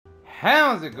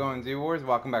How's it going, Z-Wars?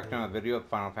 Welcome back to another video of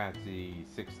Final Fantasy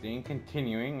XVI.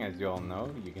 Continuing, as you all know,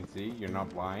 you can see, you're not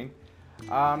blind.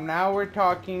 Now we're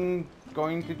going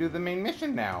to do the main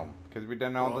mission now. Because we've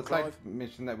done all the side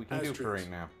mission that we can do for right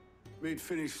now. We'd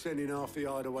finished sending half the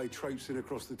hideaway traipsing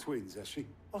across the twins, has she?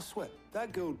 I swear,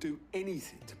 that girl'd do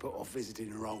anything to put off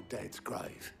visiting her old dad's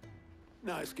grave.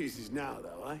 No excuses now,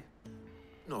 though, eh?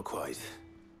 Not quite.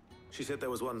 She said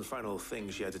there was one final thing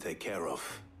she had to take care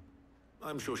of.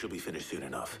 I'm sure she'll be finished soon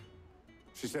enough.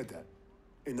 She said that?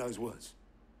 In those words?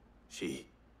 She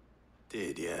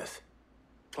did, yes.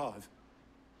 Clive?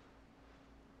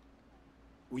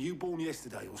 Were you born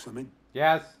yesterday or something?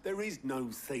 Yes. There is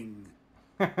no thing.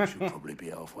 She'll probably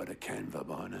be halfway to Canva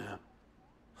by now.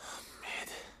 Mid.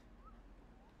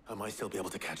 I might still be able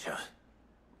to catch her.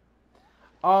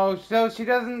 Oh, so she's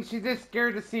just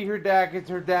scared to see her dad because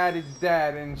her dad is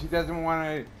dead and she doesn't want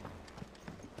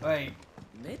to, like,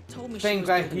 think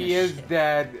that he is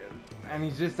dead and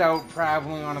he's just out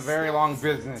traveling on a very long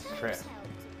business trip.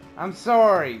 I'm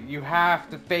sorry, you have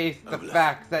to face the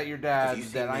facts that your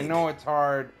dad's dead. I know it's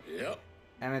hard. Yep.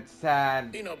 And it's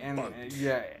sad, and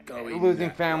yeah, losing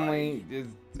family is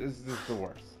just the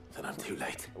worst. Then I'm too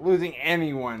late. Losing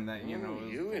anyone that you know.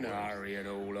 You in a hurry at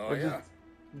all, are you?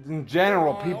 In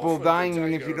general, people dying,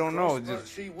 even if you don't know, it's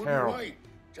just terrible. Wait.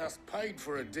 Just paid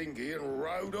for a dinghy and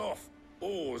rode off.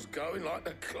 Oars going like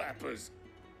the clappers.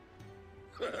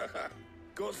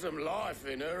 Got some life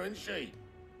in her, ain't she?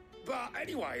 But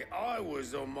anyway, I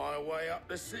was on my way up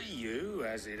to see you,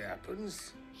 as it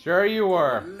happens. Sure you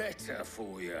were. A letter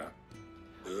for you.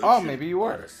 Oh, maybe you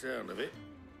were. By the sound of it.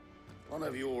 One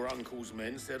of your uncle's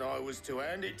men said I was to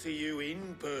hand it to you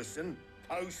in person,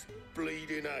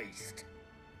 post-bleeding haste.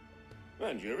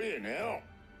 And you're here now.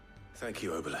 Thank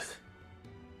you, Obelith.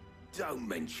 Don't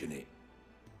mention it.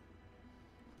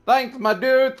 Thanks, my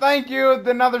dude. Thank you.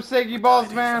 Another Saggy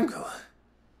Balls, man. Uncle.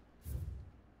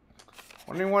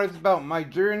 Wondering what it's about. My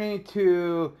journey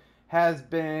to has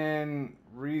been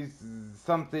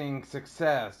something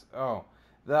success. Oh,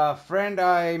 the friend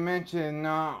I mentioned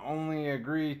not only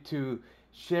agreed to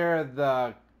share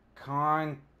the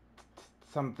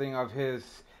something of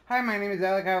his. Hi, my name is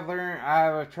Alec. I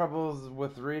have troubles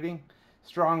with reading.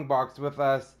 Strongbox with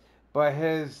us, but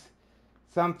his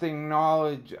something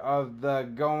knowledge of the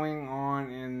going on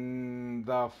in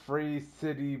the free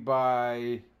city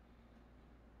by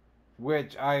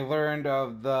which I learned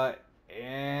of the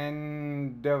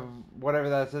end of whatever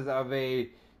that says of a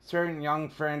certain young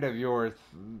friend of yours,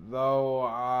 though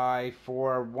I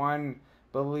for one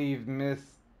believe Miss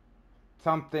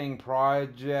something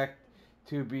project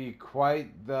to be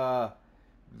quite the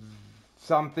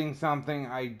something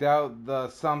I doubt the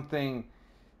something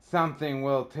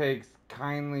will take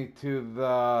kindly to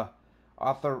the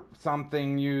author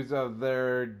something use of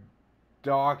their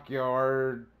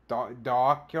dockyards,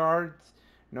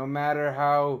 no matter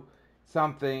how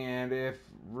something, and if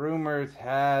rumors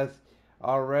has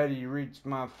already reached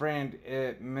my friend,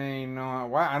 it may not.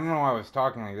 Wow, I don't know why I was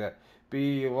talking like that.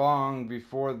 Be long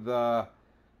before the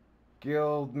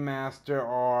guildmaster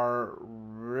are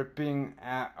ripping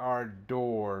at our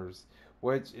doors,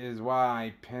 which is why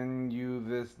I penned you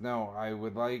this note. I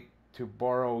would like to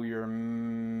borrow your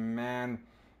man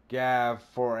Gav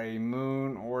for a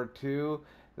moon or two,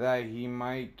 that he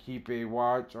might keep a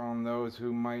watch on those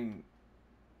who might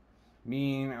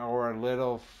mean or a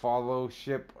little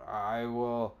fellowship. I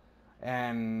will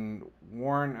and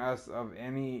warn us of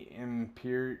any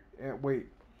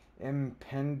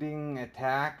impending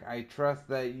attack. I trust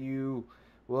that you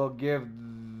will give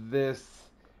this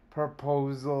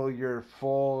proposal your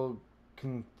full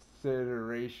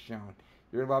consideration.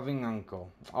 Your loving uncle.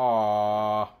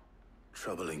 Aww.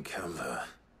 Trouble in Canva.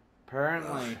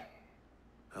 Apparently.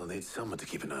 I'll need someone to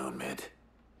keep an eye on Mid.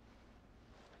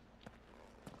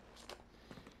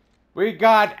 We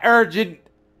got urgent,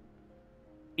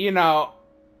 you know.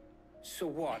 So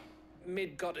what?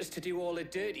 Mid got us to do all the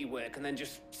dirty work and then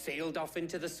just sailed off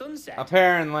into the sunset?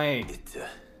 Apparently. It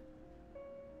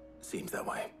seems that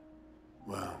way.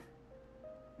 Well,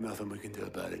 nothing we can do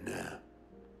about it now.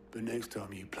 But next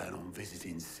time you plan on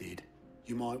visiting Sid,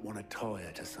 you might want to tie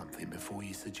her to something before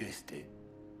you suggest it.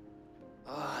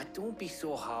 Ah, don't be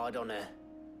so hard on her.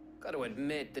 Got to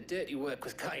admit, the dirty work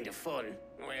was kind of fun.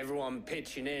 Everyone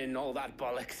pitching in and all that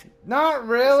bollocks. Not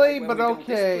really, like but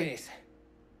okay.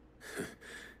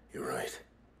 You're right.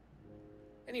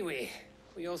 Anyway,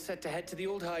 we all set to head to the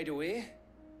old hideaway.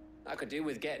 I could do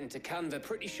with getting to Canva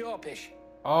pretty sharpish.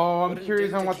 Oh, I'm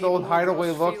curious on what the old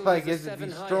hideaway looks like. Is it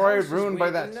destroyed, ruined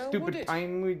by that stupid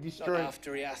time we destroyed? Not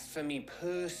after he asked for me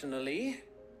personally.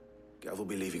 Gav will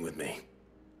be leaving with me.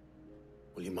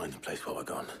 Will you mind the place while we're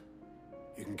gone?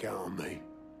 You can count on me.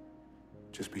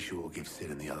 Just be sure to give Sid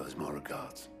and the others my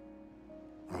regards.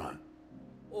 All right.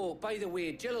 Oh, by the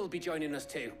way, Jill will be joining us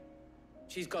too.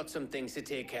 She's got some things to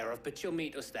take care of, but she'll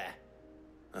meet us there.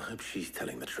 I hope she's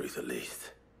telling the truth at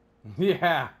least.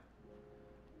 Yeah.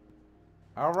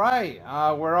 All right,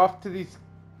 we're off to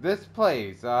this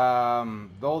place. The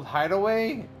old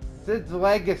hideaway? Sid's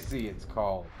Legacy, it's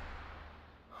called.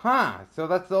 Huh, so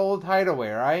that's the old hideaway,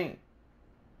 right?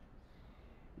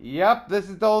 Yep, this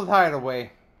is the old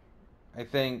hideaway. I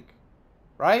think.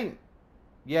 Right?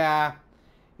 Yeah.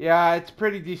 Yeah, it's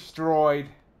pretty destroyed.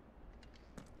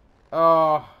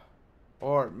 Oh.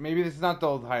 Or maybe this is not the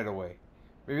old hideaway.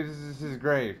 Maybe this is his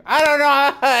grave. I don't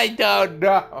know! I don't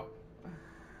know!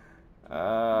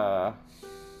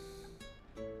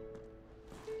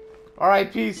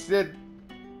 R.I.P. Sid.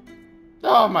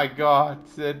 Oh my god,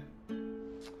 Sid.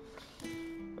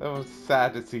 That was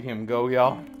sad to see him go,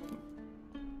 y'all.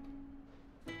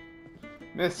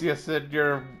 Miss you, Sid.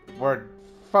 You're a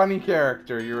funny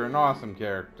character. You're an awesome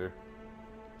character.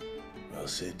 Well,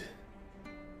 Sid,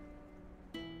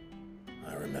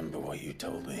 I remember what you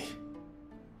told me.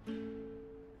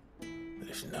 That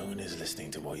if no one is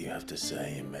listening to what you have to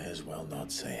say, you may as well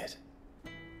not say it.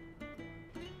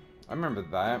 I remember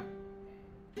that.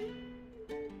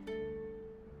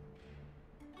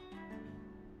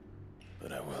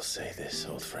 But I will say this,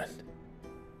 old friend.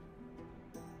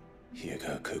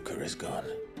 Hugo Cooker is gone.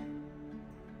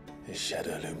 His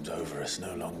shadow looms over us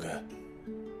no longer.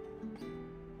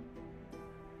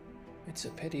 It's a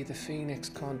pity the Phoenix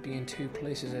can't be in two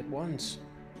places at once.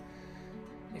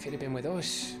 If he'd have been with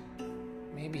us,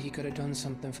 maybe he could have done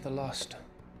something for the lost.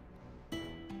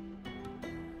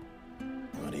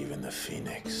 Not even the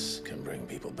Phoenix can bring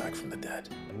people back from the dead.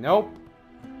 Nope.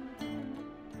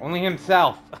 Only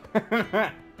himself.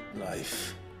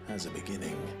 Life has a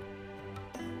beginning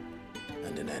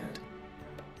and an end.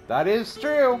 That is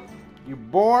true. You're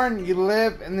born, you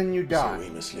live, and then you die. So we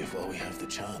must live while we have the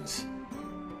chance.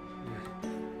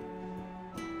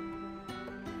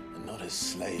 And not as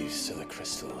slaves to the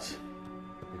crystals.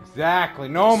 Exactly.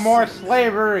 No more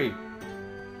slavery.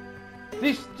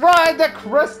 Destroy the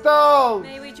crystals!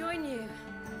 May we join you?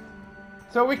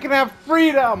 So we can have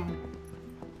freedom!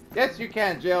 Yes, you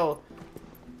can, Jill.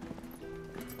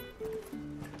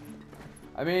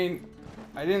 I mean,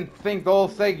 I didn't think the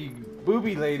old saggy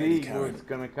booby lady was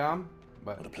gonna come,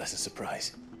 but What a pleasant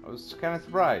surprise. I was kind of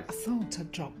surprised. I thought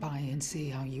I'd drop by and see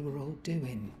how you were all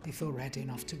doing before heading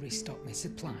off to restock my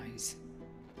supplies.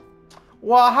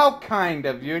 Well, how kind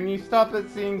of you, and you stopped at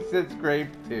seeing Sid's grave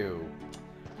too.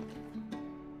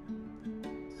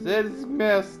 Sid's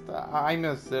missed. I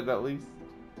miss Sid at least.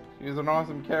 She was an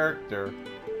awesome character.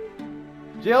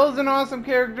 Jill's an awesome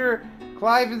character.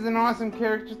 Clive is an awesome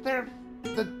character.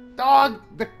 The dog,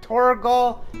 the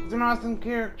Torgal, is an awesome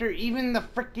character. Even the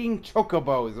freaking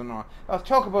Chocobo is an awesome.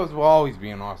 Chocobos will always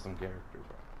be an awesome character.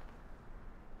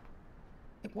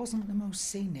 It wasn't the most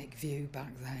scenic view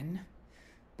back then,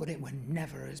 but it were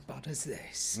never as bad as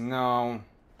this. No.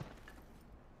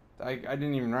 I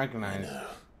didn't even I recognize. know.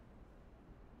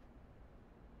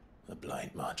 The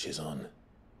Blight marches on.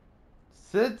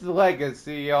 Sid's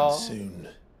Legacy, y'all. Soon,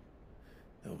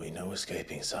 there will be no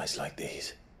escaping sights like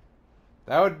these.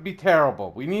 That would be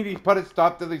terrible. We need to put a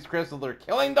stop to these crystals. They're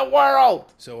killing the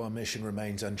world! So our mission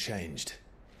remains unchanged.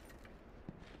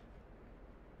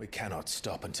 We cannot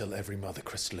stop until every mother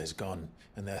crystal is gone,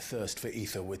 and their thirst for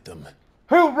ether with them.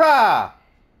 Hoorah!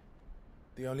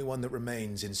 The only one that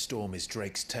remains in Storm is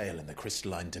Drake's tail in the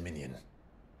crystalline dominion.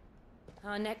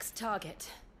 Our next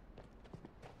target.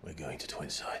 We're going to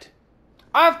Twinside.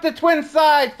 Off the twin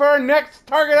side for our next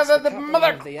target It's of the capital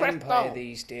mother of the crystal! Empire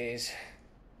these days.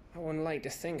 I wouldn't like to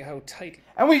think how tight.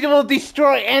 And we will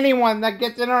destroy anyone that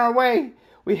gets in our way.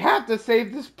 We have to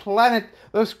save this planet.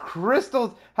 Those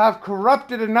crystals have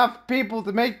corrupted enough people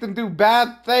to make them do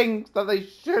bad things that they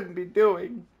shouldn't be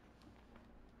doing.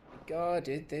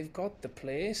 Guarded, they've got the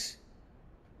place.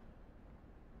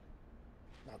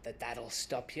 Not that that'll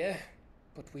stop you,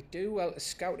 but we do well to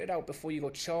scout it out before you go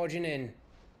charging in.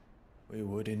 We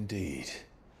would indeed.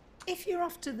 If you're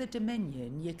off to the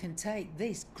Dominion, you can take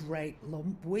this great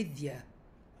lump with you.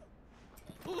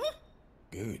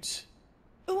 Goods.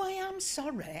 Oh, I am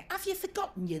sorry. Have you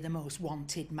forgotten you're the most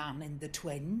wanted man in the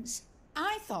Twins?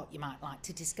 I thought you might like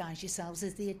to disguise yourselves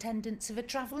as the attendants of a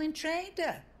travelling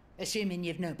trader, assuming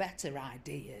you've no better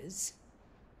ideas.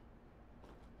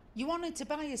 You wanted to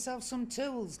buy yourself some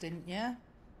tools, didn't you?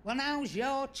 Well, now's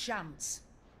your chance.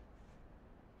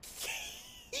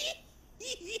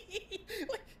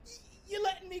 You're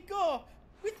letting me go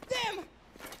with them?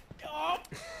 Oh,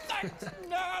 thanks,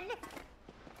 Nan.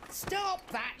 Stop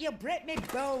that! You'll break me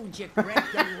bones, you great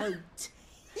galoot.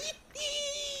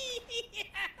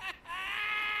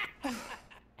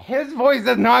 His voice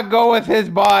does not go with his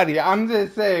body. I'm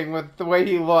just saying, with the way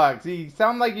he looks. He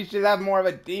sounds like he should have more of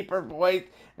a deeper voice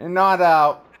and not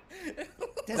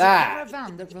There's that. a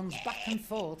caravan that runs back and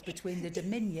forth between the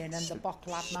Dominion and the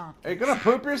Bocklad Market. Are you gonna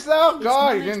poop yourself? It's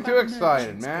God, you're managed getting by too the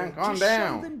excited, merchants man. Guild. Calm Just show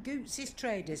down. them Goots'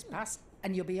 traders pass,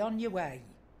 and you'll be on your way.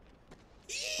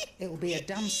 It'll be a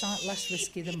damn sight less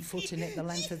risky than footing it the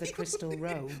length of the Crystal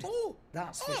Road.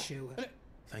 That's for sure.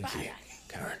 Thank you,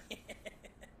 Karen.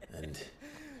 And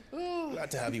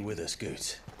glad to have you with us,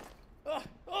 Goot.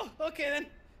 Okay then.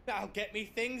 I'll get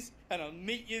me things and I'll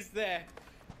meet yous there.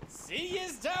 See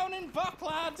yous down in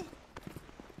Bocklad.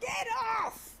 Get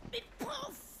off! Me poor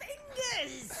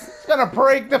fingers! It's gonna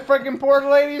break the freaking poor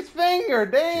lady's finger.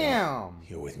 Damn.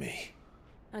 You're with me.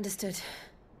 Understood.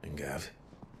 And Gav,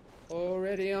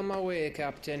 Already on my way,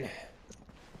 Captain.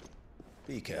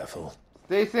 be careful.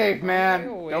 Stay safe, man.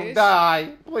 Always. Don't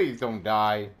die. Please don't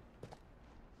die.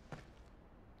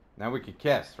 Now we could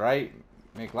kiss, right?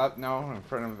 Make love? No, in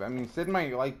front of. I mean, Sid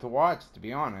might like to watch, to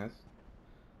be honest.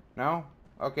 No?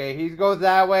 Okay, he goes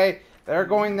that way. They're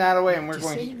going that way, and we're Do you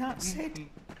going. see that, Sid?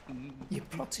 Your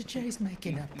protege's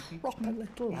making a proper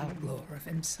little outlaw of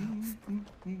himself.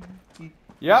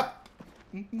 Yep.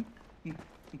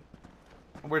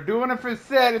 We're doing it for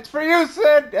Sid. It's for you,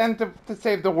 Sid, and to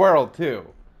save the world too.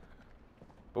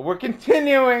 But we're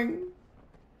continuing.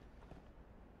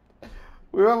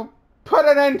 We will put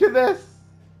an end to this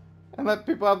and let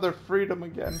people have their freedom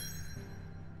again.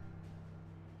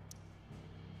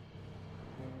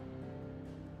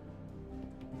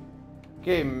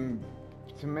 Okay,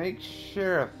 to make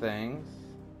sure of things.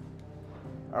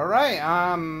 All right,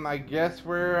 I guess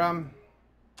we're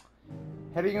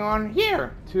heading on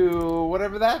here to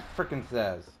whatever that frickin'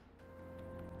 says.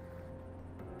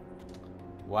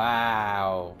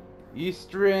 Wow.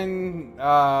 Eastern,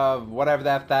 whatever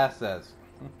that says.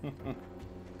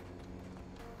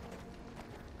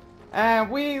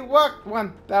 And we walked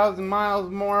 1,000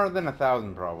 miles, more than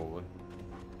 1,000 probably.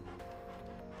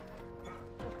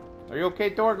 Are you okay,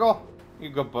 Torgal? You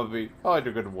good puppy. Oh, you're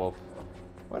a good wolf.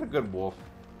 What a good wolf.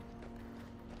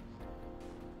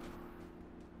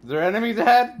 Is there enemies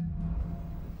ahead?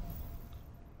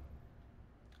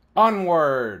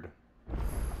 Onward!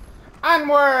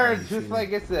 Onward! Just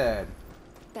like I said.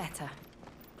 Better.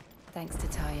 Thanks to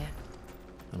Taya.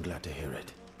 I'm glad to hear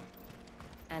it.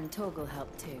 And Torgal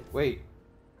helped too. Wait.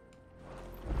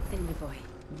 Finger boy.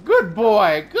 Good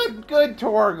boy! Good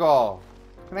Torgal!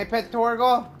 Can I pet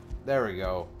Torgal? There we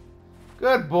go.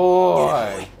 Good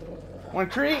boy! Want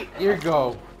a treat? Here you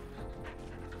go.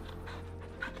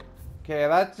 Okay,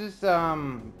 let's just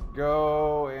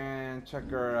go and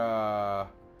check our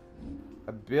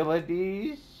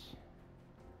abilities.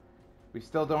 We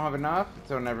still don't have enough,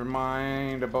 so never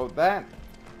mind about that.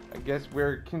 I guess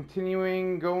we're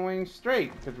continuing going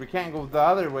straight because we can't go the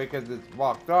other way because it's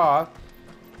blocked off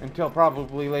until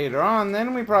probably later on.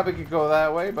 Then we probably could go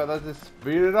that way, but let's just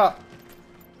speed it up.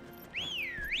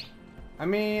 I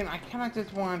mean, I kind of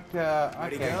just want to.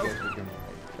 Okay, I guess we can.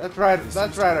 That's right.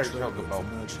 That's right. Our Chocobo.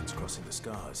 Merchants crossing the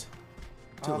scars.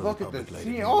 Oh, look at the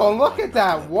sea. Oh, look at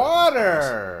that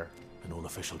water. And all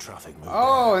official traffic moved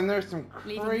Oh, there. and there's some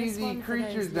Leaving this crazy one for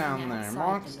creatures those down living there, outside the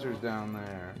monsters law. down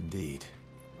there. Indeed.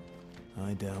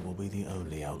 I doubt we'll be the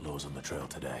only outlaws on the trail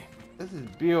today. This is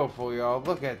beautiful, y'all.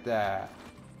 Look at that.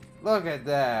 Look at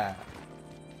that.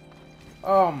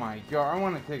 Oh my god, I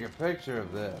want to take a picture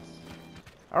of this.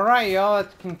 Alright, y'all,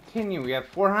 let's continue. We have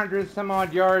 400 some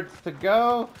odd yards to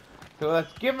go. So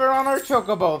let's give her on our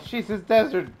Chocobos. She's this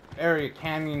desert area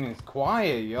canyon is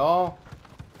quiet, y'all.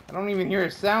 I don't even hear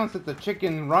a sound since the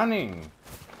chicken running.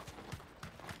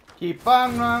 Keep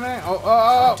on running.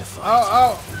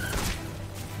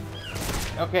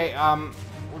 Okay,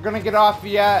 we're gonna get off.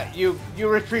 Yeah, you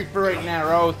retreat for right now,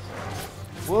 Rose.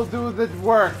 We'll do the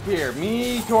work here.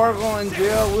 Me, Torgal, and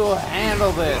Jill will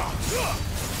handle this.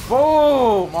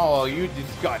 Boom! Oh, you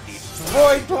just got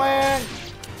destroyed, plant.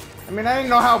 I mean, I didn't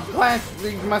know how plants.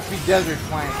 These must be desert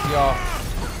plants, y'all.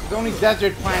 There's only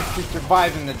desert plants to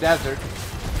survive in the desert.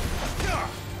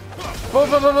 Boom!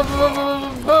 Boom! Boom!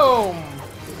 Boom! Boom!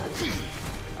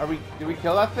 Boom! Did we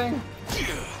kill that thing?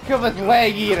 Kill this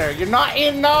leg eater. You're not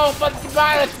in, no, but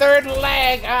by the third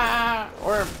leg.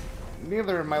 Or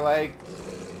neither of my legs.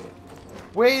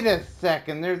 Wait a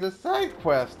second. There's a side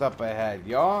quest up ahead,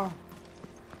 y'all.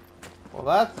 Well,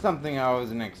 that's something I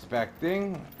wasn't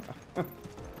expecting.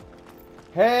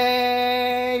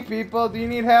 Hey, people, do you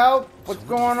need help? What's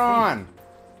going on?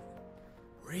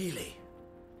 Really?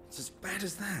 It's as bad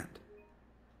as that?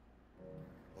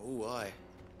 Oh, aye.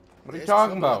 What are you There's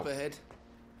talking trouble about? up ahead,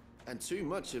 and too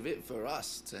much of it for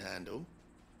us to handle.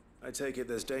 I take it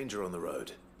there's danger on the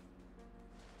road.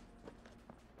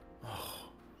 Oh,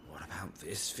 what about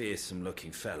this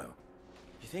fearsome-looking fellow?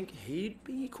 You think he'd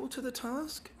be equal to the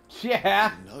task?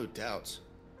 Yeah. No doubt.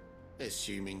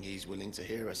 Assuming he's willing to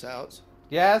hear us out.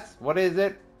 Yes. What is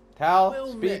it? Tell.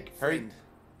 Well Speak. met, Hurry. friend.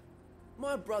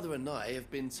 My brother and I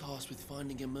have been tasked with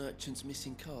finding a merchant's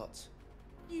missing cart.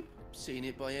 You seen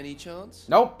it by any chance?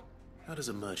 Nope. How does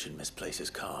a merchant misplace his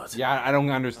cart? Yeah, I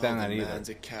don't understand Oh, that the either. man's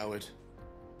a coward.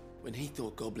 When he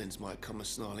thought goblins might come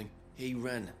a-snarling, he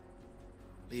ran,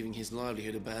 leaving his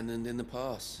livelihood abandoned in the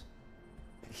pass.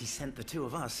 He sent the two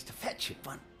of us to fetch it,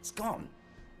 but it's gone.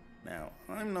 Now,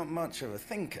 I'm not much of a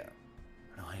thinker,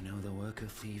 but I know the work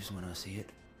of thieves when I see it.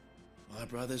 My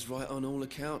brother's right on all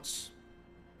accounts.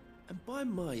 And by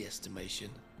my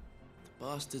estimation, the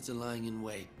bastards are lying in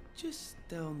wait just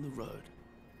down the road.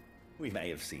 We may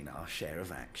have seen our share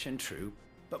of action, true,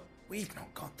 but we've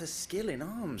not got the skill in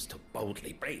arms to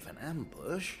boldly brave an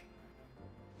ambush.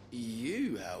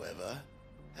 You, however,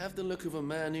 have the look of a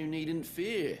man who needn't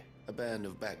fear a band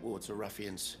of backwater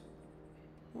ruffians.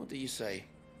 What do you say?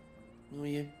 Will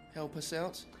you help us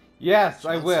out? Yes,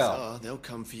 I Chances will. are they'll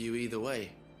come for you either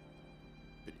way.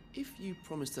 But if you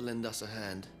promise to lend us a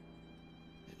hand,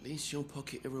 at least you'll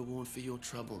pocket a reward for your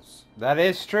troubles. That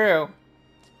is true.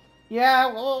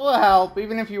 Yeah, we'll help,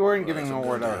 even if you weren't giving a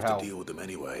word I of have help. to deal with them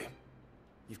anyway.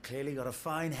 You've clearly got a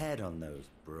fine head on those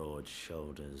broad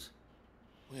shoulders.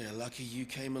 We're lucky you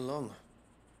came along.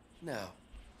 Now,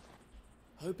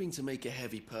 hoping to make a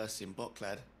heavy purse in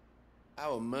Boklad,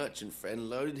 our merchant friend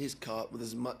loaded his cart with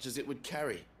as much as it would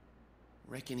carry.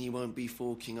 Reckon he won't be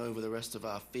forking over the rest of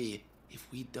our fee if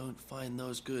we don't find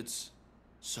those goods.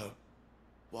 So,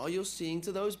 while you're seeing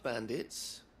to those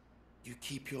bandits, you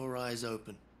keep your eyes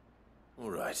open.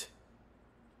 All right.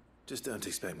 Just don't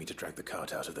expect me to drag the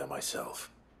cart out of there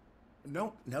myself.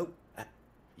 No.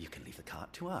 You can leave the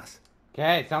cart to us.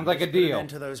 Okay, sounds like a Just put an deal. end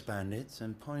to those bandits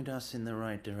and point us in the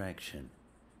right direction.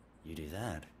 You do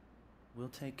that, we'll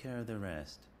take care of the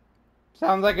rest.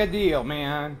 Sounds like a deal,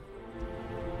 man.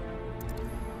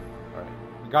 Alright,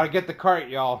 we gotta get the cart,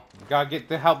 y'all. We gotta get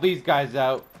to help these guys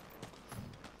out.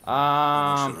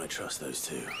 I'm not sure I trust those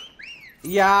two.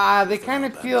 Yeah, they kind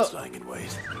of feel. Lying in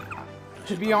wait.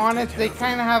 To be honest, they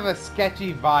kind of have a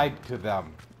sketchy vibe to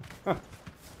them.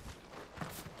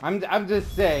 I'm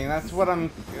just saying, that's what I'm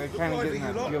kind of getting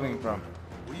that feeling from.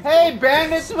 Hey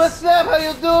bandits, what's up? How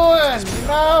you doing? You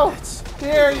know,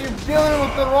 here you're dealing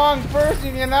with the wrong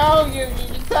person. You know, you're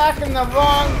attacking the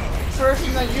wrong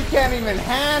person that you can't even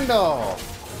handle.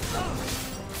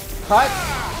 Cut.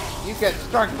 You get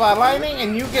struck by lightning,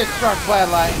 and you get struck by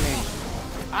lightning.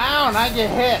 Ow, and I get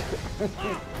hit.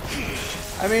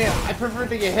 I mean, I prefer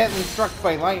to get hit than struck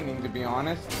by lightning, to be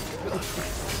honest.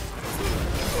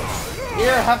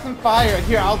 Here, have some fire.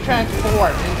 Here, I'll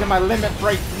transform into my limit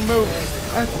break move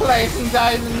and slice and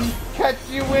dice and cut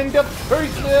you into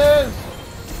pieces.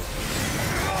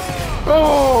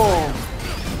 Boom!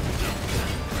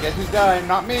 Guess who's dying?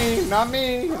 Not me. Not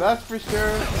me. That's for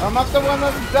sure. I'm not the one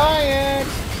that's dying.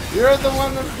 You're the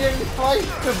one that's getting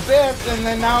sliced to bits, and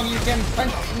then now you're getting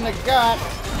punched in the gut.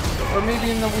 Or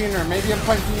maybe in the wiener. Maybe I'm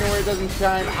punching you where it doesn't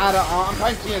shine. I don't know. I'm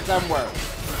punching it somewhere.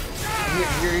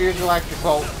 Here's electric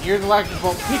bolt. Here's electric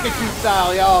bolt. Pikachu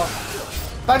style, y'all.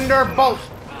 Thunderbolt.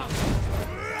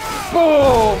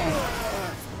 Boom!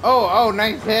 Oh,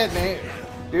 nice hit, Nate.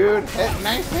 Dude,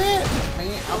 nice hit.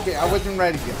 Man, okay, I wasn't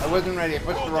ready yet. I wasn't ready. I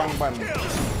pushed the wrong button.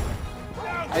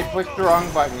 I pushed the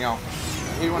wrong button, y'all.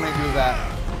 I hate when I do that.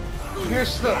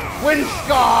 Here's the wind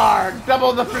scar.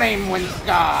 Double the flame wind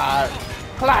scar.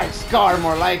 Clive scar,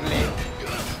 more likely.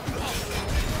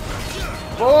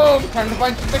 Boom! Time to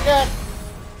punch in the gut.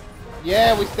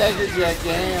 Yeah, we staggered you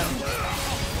again.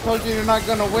 Told you you're not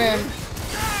gonna win.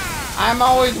 I'm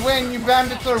always win. You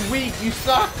bandits are weak. You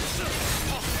suck.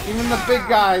 Even the big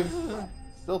guys.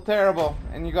 Still terrible.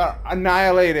 And you got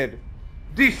annihilated.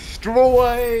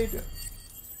 Destroyed.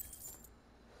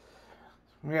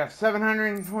 We have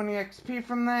 720 XP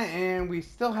from that, and we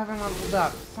still haven't leveled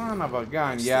up. Son of a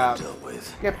gun. Yeah.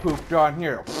 Get pooped on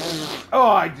here. Oh,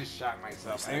 I just shot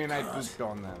myself. I mean, I pooped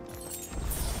on them.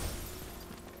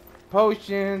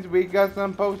 Potions. We got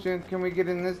some potions. Can we get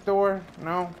in this door?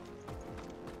 No?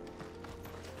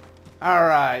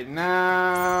 Alright,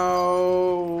 now...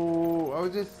 I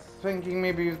was just thinking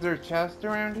maybe is there a chest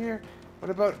around here? What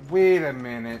about... Wait a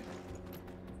minute.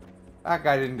 That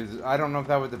guy didn't... I don't know if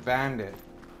that was a bandit.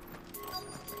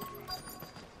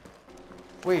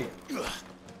 Wait.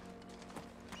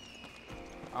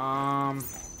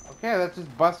 Okay, let's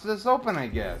just bust this open, I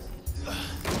guess.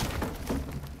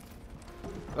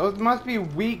 Those must be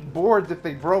weak boards if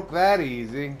they broke that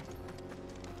easy.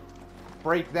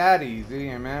 Break that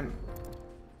easy, I meant.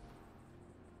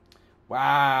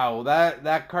 Wow,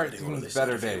 that cart seems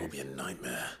better days. Will be a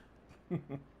nightmare.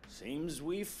 Seems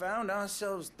we found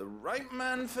ourselves the right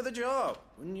man for the job,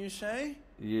 wouldn't you say?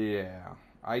 Yeah,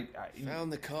 I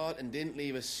found the cart and didn't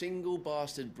leave a single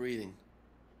bastard breathing.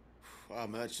 Our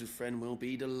merchant friend will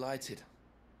be delighted.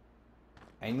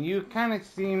 And you kind of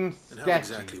seem sketchy. And how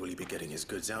exactly will he be getting his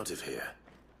goods out of here?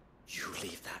 You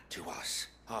leave that to us.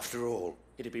 After all,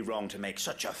 it'd be wrong to make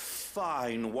such a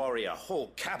fine warrior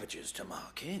haul cabbages to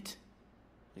market.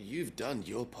 You've done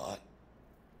your part.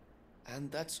 And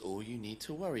that's all you need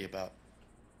to worry about.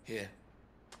 Here.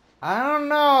 I don't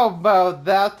know about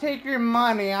that. I'll take your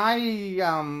money.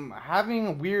 Having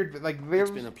a weird, like,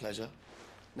 It's been a pleasure.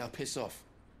 Now piss off.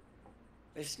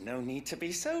 There's no need to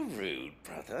be so rude,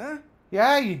 brother.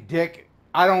 Yeah, you dick.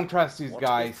 I don't trust these guys.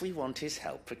 What if we want his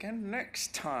help again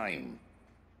next time?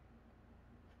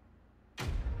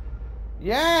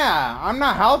 Yeah, I'm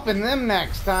not helping them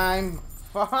next time.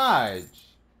 Fudge.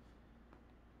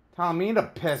 Tell me to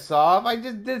piss off. I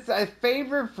just did a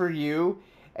favor for you,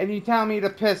 and you tell me to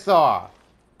piss off.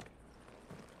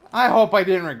 I hope I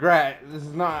didn't regret. This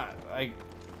is not, like,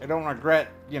 I don't regret,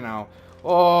 you know.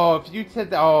 Oh, if you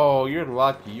said that, oh, you're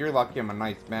lucky. You're lucky I'm a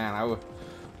nice man. I would,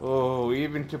 oh,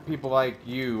 even to people like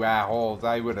you, assholes,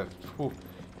 I would have,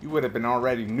 you would have been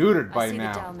already neutered by now.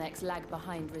 I see the Dalmex lag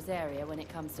behind Rosaria when it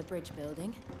comes to bridge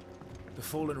building. The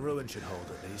fallen ruin should hold,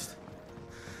 at least.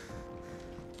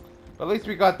 At least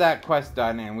we got that quest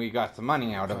done and we got some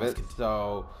money out of it,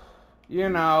 so, you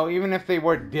know, even if they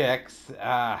were dicks,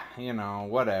 you know,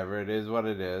 whatever, it is what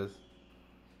it is.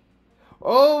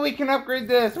 Oh, we can upgrade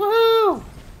this, woohoo!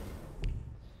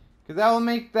 Because that will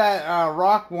make that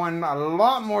rock one a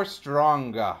lot more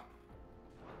stronger.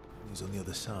 He's on the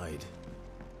other side.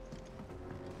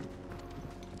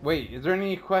 Wait, is there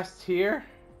any quests here?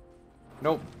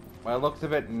 Nope. By the looks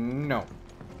of it, no.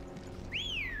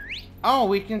 Oh,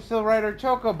 we can still ride our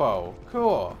Chocobo.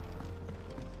 Cool.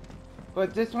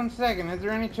 But just one second, is there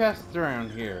any chests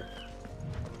around here?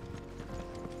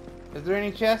 Is there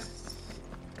any chests?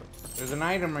 There's an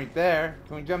item right there.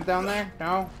 Can we jump down there?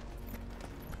 No?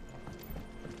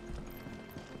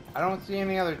 I don't see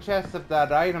any other chests except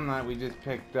that item that we just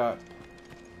picked up.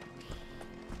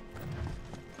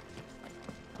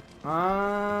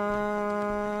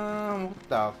 What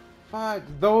the fuck?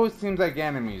 Those seems like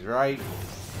enemies, right?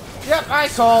 Yep, I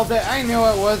called it. I knew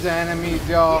it was enemies,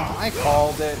 y'all. I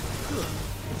called it.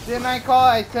 Didn't I call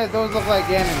it? I said those look like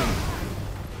enemies.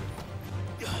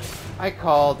 I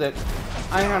called it.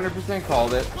 I 100%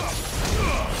 called it.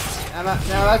 And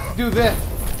now let's do this.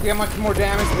 See how much more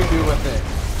damage we do with it.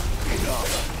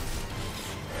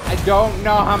 I don't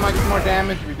know how much more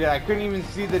damage we did. I couldn't even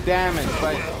see the damage,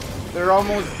 but they're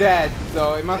almost dead,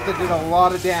 so it must have did a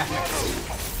lot of damage.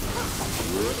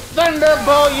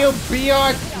 Thunderbolt, you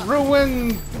biatch,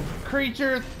 ruined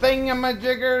creature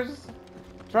thingamajiggers!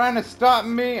 Trying to stop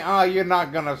me? Oh, you're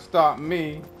not gonna stop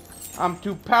me. I'm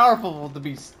too powerful to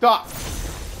be stopped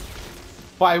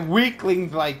by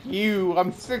weaklings like you.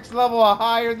 I'm 6 level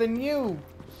higher than you.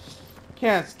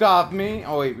 Can't stop me.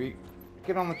 Oh wait,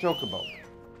 get on the Chocobo.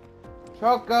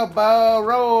 Chocobo,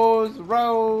 Rose,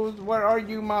 Rose, where are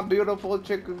you, my beautiful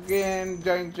chicken,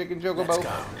 giant chicken Chocobo? Let's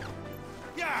go.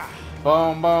 Yeah.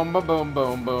 Boom, boom, boom, boom,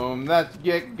 boom, boom. Let's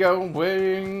get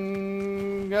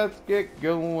going. Let's get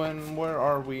going. Where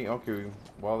are we? Okay,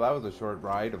 well, that was a short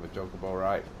ride of a Chocobo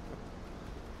ride.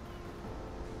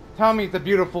 Tell me it's a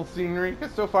beautiful scenery,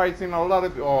 because so far I've seen a lot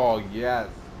of... Oh, yes.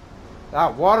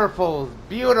 That waterfall is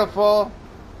beautiful.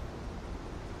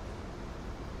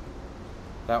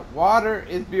 That water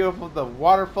is beautiful. The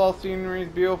waterfall scenery is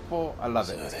beautiful. I love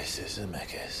it. So this is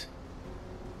Zemeckis.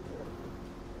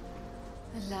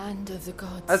 The land of the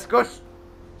gods. Let's go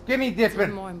skinny dipping.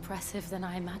 It's more impressive than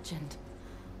I imagined.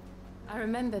 I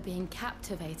remember being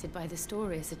captivated by the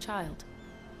story as a child.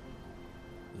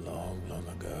 Long, long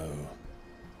ago,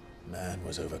 man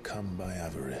was overcome by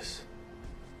avarice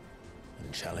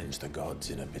and challenged the gods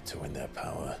in a bid to win their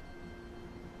power.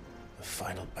 The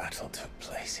final battle took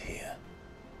place here,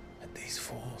 at these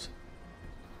falls.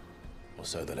 Or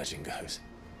so the legend goes.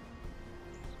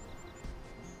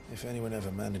 If anyone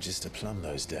ever manages to plumb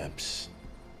those depths,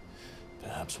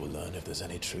 perhaps we'll learn if there's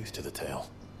any truth to the tale.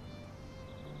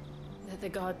 That the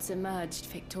gods emerged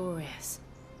victorious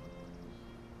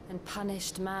and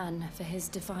punished man for his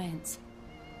defiance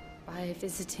by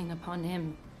visiting upon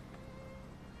him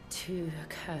 2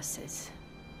 curses.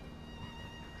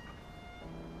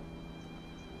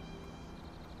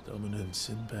 Dominants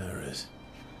and bearers.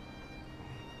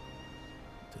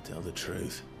 To tell the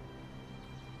truth,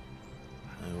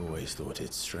 I always thought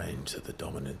it strange that the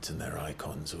dominants and their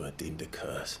Eikons were deemed a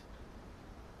curse.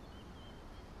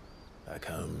 Back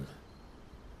home,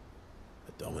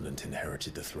 the dominant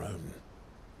inherited the throne.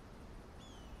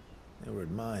 They were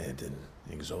admired and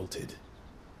exalted,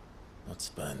 not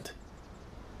spurned.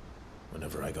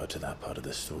 Whenever I got to that part of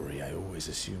the story, I always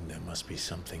assumed there must be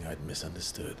something I'd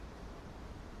misunderstood.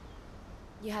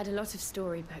 You had a lot of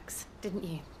storybooks, didn't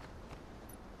you?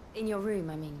 In your room,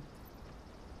 I mean.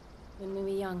 When we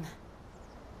were young.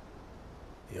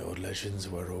 The old legends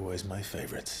were always my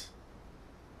favorites.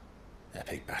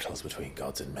 Epic battles between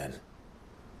gods and men.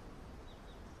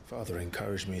 Father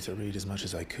encouraged me to read as much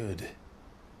as I could.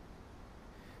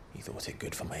 He thought it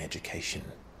good for my education.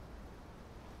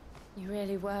 You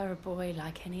really were a boy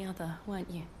like any other,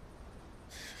 weren't you?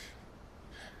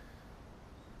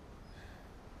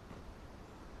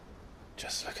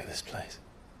 Just look at this place.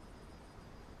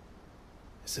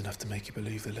 It's enough to make you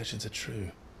believe the legends are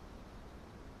true.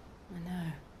 I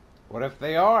know. What if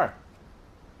they are?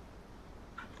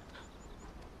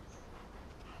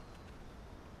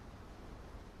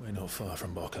 We're not far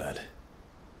from Boklad.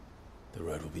 The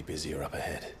road will be busier up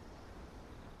ahead.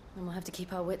 And we'll have to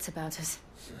keep our wits about us.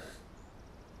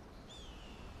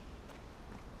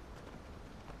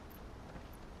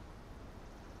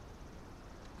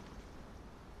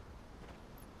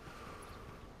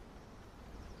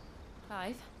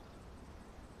 Clive?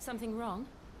 Something wrong?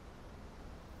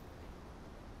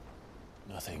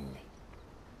 Nothing.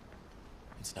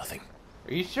 It's nothing.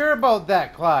 Are you sure about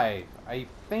that, Clive? I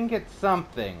think it's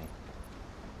something.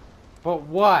 But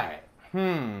what?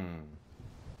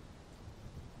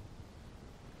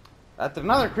 That's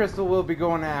another crystal we'll be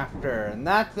going after. And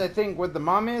that's, I think, what the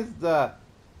mom is. That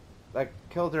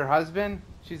killed her husband.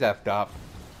 She's effed up.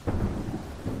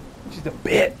 She's a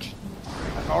bitch.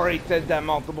 I've already said that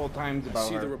multiple times about I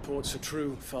see her. the reports are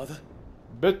true, Father.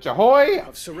 Bitch ahoy!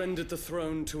 I've surrendered the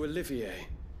throne to Olivier.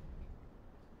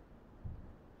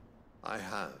 I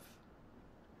have.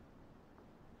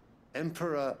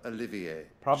 Emperor Olivier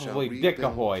Probably shall Dick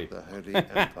rebuild ahoy. the Holy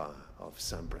Empire of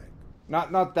Sanbreque.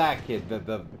 Not that kid,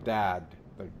 the dad.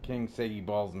 The King Saggy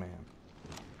Balls man.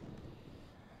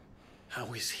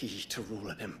 How is he to rule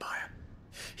an empire?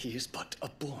 He is but a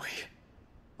boy.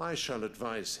 I shall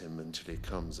advise him until he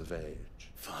comes of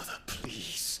age. Father,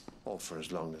 please. Or for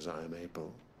as long as I am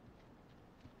able.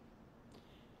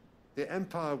 The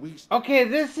empire we... Okay,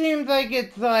 this seems like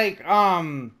it's like,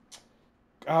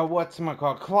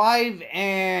 whatchamacallit, Clive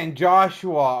and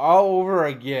Joshua all over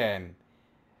again.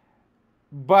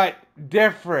 But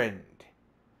different.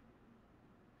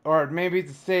 Or maybe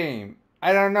it's the same.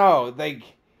 I don't know, like...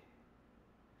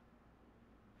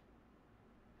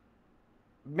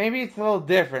 Maybe it's a little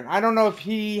different. I don't know if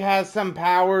he has some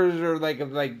powers or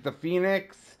like the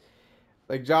Phoenix,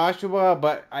 like Joshua,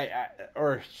 but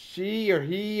or she or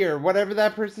he or whatever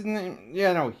that person's name.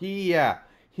 Yeah, no, he.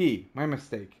 My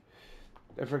mistake.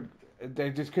 I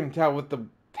just couldn't tell with the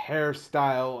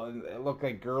hairstyle. It looked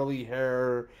like girly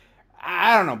hair.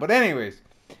 I don't know, but anyways,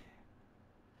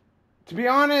 to be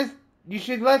honest, you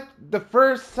should let the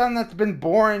first son that's been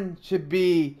born should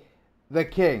be the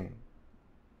king.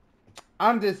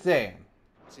 I'm just saying.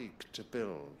 Seek to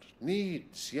build,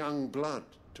 needs young blood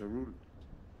to rule it.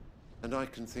 And I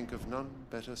can think of none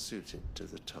better suited to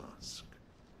the task.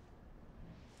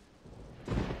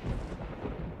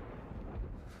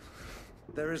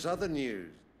 There is other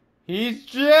news. He's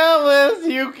jealous,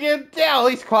 you can tell. At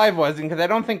least Clive wasn't, because I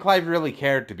don't think Clive really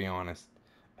cared, to be honest.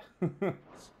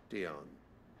 Dion.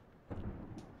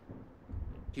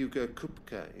 Hugo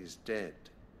Kupka is dead,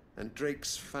 and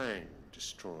Drake's Fang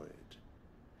destroyed.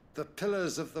 The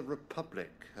pillars of the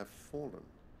Republic have fallen.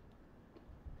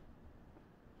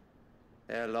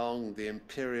 Ere long, the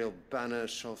Imperial banner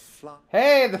shall fly.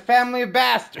 Hey, the family of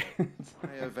bastards.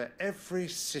 Over every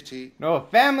city. No, a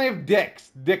family of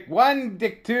dicks. Dick 1,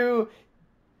 Dick 2.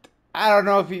 I don't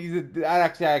know if he's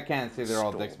actually, I can't say they're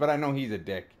all dicks, but I know he's a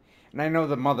dick. And I know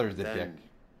the mother's a dick.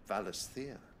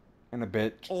 Valisthea. And a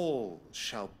bitch. All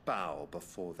shall bow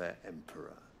before their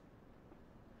emperor.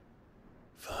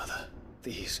 Father,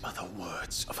 these are the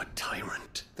words of a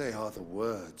tyrant. They are the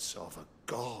words of a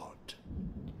god.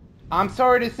 I'm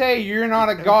sorry to say, you're not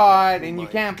a god, and you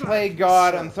can't play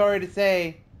God. I'm sorry to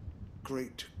say.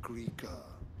 Great Greeker.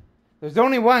 There's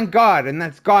only one God, and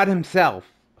that's God himself.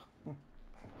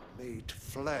 Made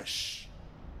flesh.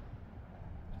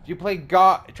 If you play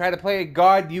God, try to play a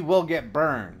God, you will get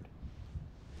burned.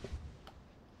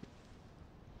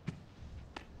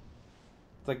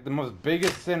 It's like the most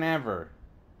biggest sin ever.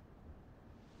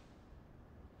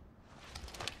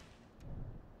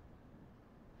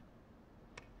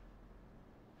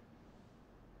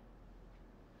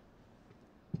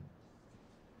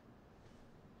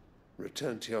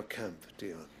 Return to your camp,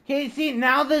 Dion. Okay, see,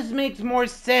 now this makes more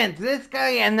sense. This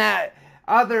guy and that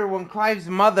other one, Clive's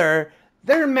mother,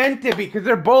 they're meant to be because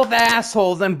they're both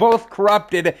assholes and both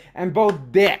corrupted and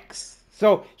both dicks.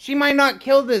 So she might not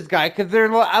kill this guy because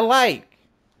they're alike.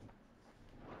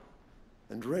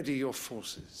 And ready your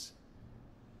forces.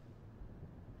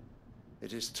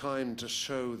 It is time to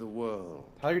show the world.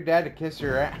 Tell your dad to kiss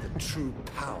your ass. The true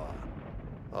power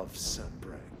of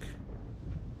Sanbreque.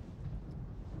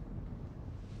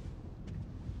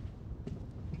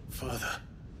 Father.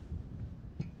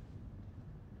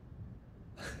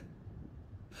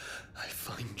 I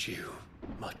find you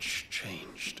much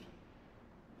changed.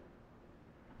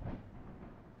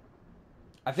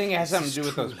 I think it has something to do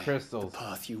with those Truly crystals. the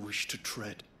path you wish to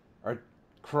tread. Or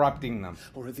corrupting them.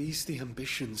 Or are these the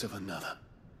ambitions of another?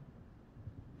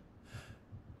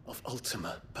 Of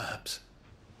Ultima, perhaps?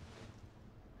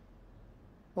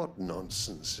 What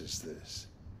nonsense is this?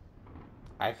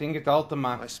 I think it's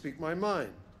Ultima. I speak my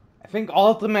mind. I think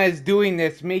Ultima is doing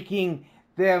this, making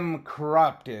them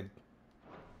corrupted.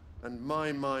 And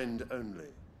my mind only.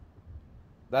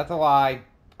 That's a lie.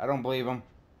 I don't believe him.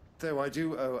 Though I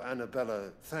do owe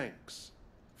Annabella thanks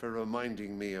for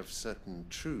reminding me of certain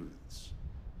truths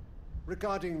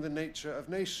regarding the nature of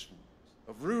nations,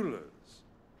 of rulers,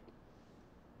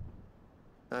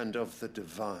 and of the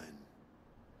divine.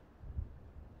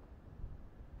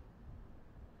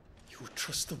 You would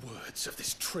trust the words of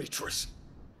this traitress?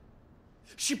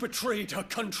 She betrayed her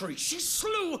country. She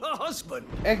slew her husband.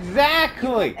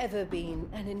 Exactly. You have ever been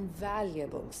an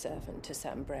invaluable servant to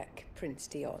Sanbreque, Prince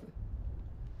Dion.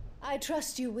 I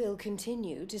trust you will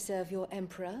continue to serve your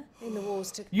emperor in the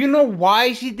wars to... You know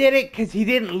why she did it? Because he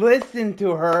didn't listen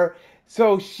to her.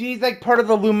 So she's like part of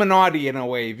the Illuminati in a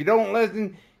way. If you don't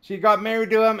listen, she got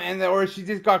married to him, or she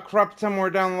just got corrupt somewhere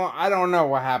down the line. I don't know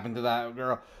what happened to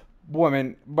that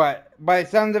woman. But by the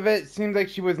sounds of it seems like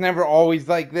she was never always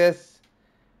like this.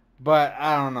 But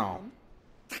I don't know.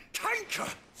 The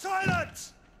canker!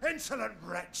 Silence! Insolent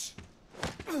wretch!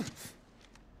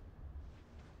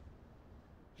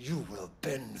 You will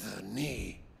bend the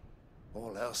knee.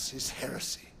 All else is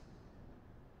heresy.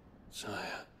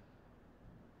 Sire,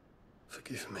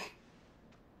 forgive me.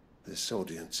 This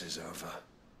audience is over.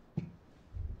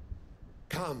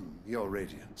 Come, your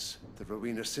radiance. The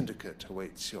Rowena Syndicate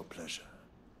awaits your pleasure.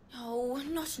 Oh,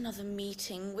 not another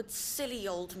meeting with silly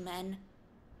old men.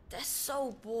 They're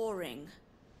so boring.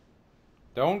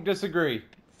 Don't disagree.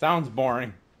 Sounds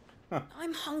boring.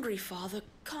 I'm hungry, Father.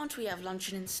 Can't we have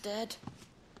luncheon instead?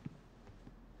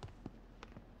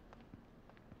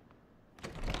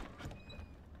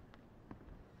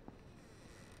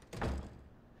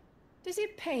 Does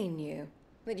it pain you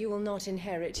that you will not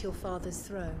inherit your father's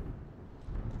throne?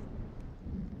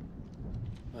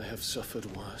 I have suffered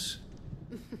worse.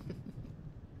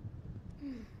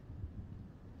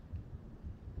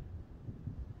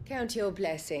 Count your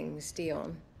blessings,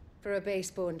 Dion. For a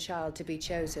base-born child to be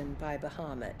chosen by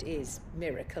Bahamut is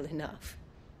miracle enough.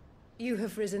 You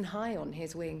have risen high on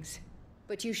his wings,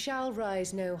 but you shall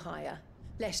rise no higher,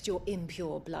 lest your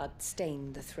impure blood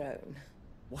stain the throne.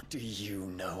 What do you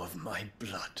know of my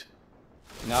blood?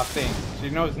 Nothing. She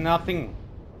knows nothing.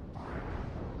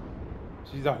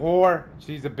 She's a whore.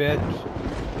 She's a bitch.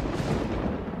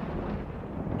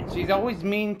 And she's always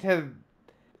mean to...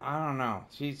 I don't know.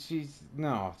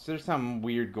 No, there's something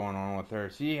weird going on with her.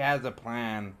 She has a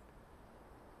plan.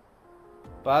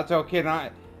 But that's okay.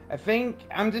 I think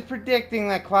I'm just predicting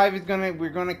that Clive is we're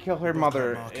gonna kill her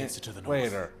mother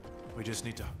later. We just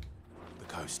need to the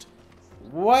coast.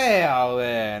 Well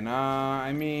then,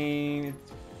 I mean,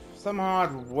 some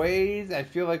odd ways. I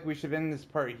feel like we should end this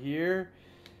part here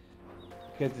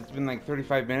because it's been like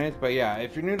 35 minutes. But yeah,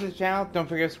 if you're new to the channel, don't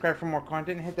forget to subscribe for more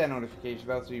content. Hit that notification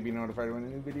bell so you'll be notified when a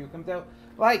new video comes out.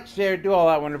 Like, share, do all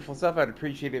that wonderful stuff. I'd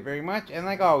appreciate it very much. And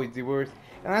like always, viewers,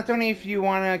 and that's only if you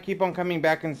want to keep on coming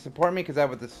back and support me, because that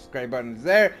with the subscribe button is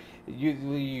there.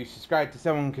 Usually you subscribe to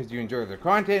someone because you enjoy their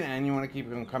content and you want to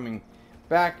keep on coming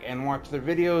back and watch their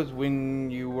videos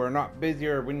when you are not busy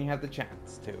or when you have the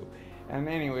chance to. And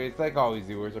anyways, like always,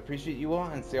 viewers, appreciate you all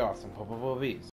and stay awesome. Peace.